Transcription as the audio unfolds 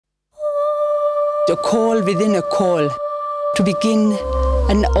a call within a call to begin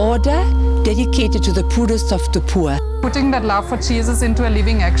an order dedicated to the poorest of the poor. Putting that love for Jesus into a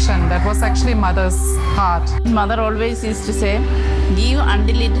living action, that was actually Mother's heart. Mother always used to say, give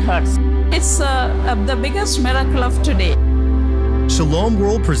until it hurts. It's the biggest miracle of today. Shalom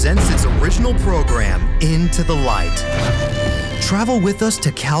World presents its original program, Into the Light. Travel with us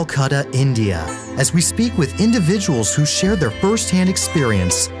to Calcutta, India, as we speak with individuals who share their first-hand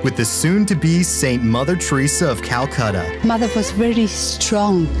experience with the soon-to-be Saint Mother Teresa of Calcutta. Mother was very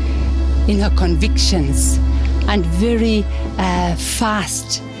strong in her convictions and very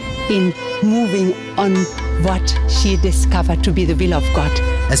fast in moving on what she discovered to be the will of God.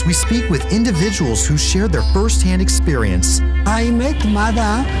 As we speak with individuals who share their first-hand experience. I met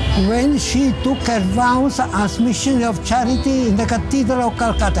Mother when she took her vows as Missionary of Charity in the Cathedral of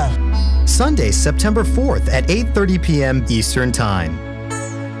Calcutta. Sunday, September 4th at 8:30 p.m. Eastern Time.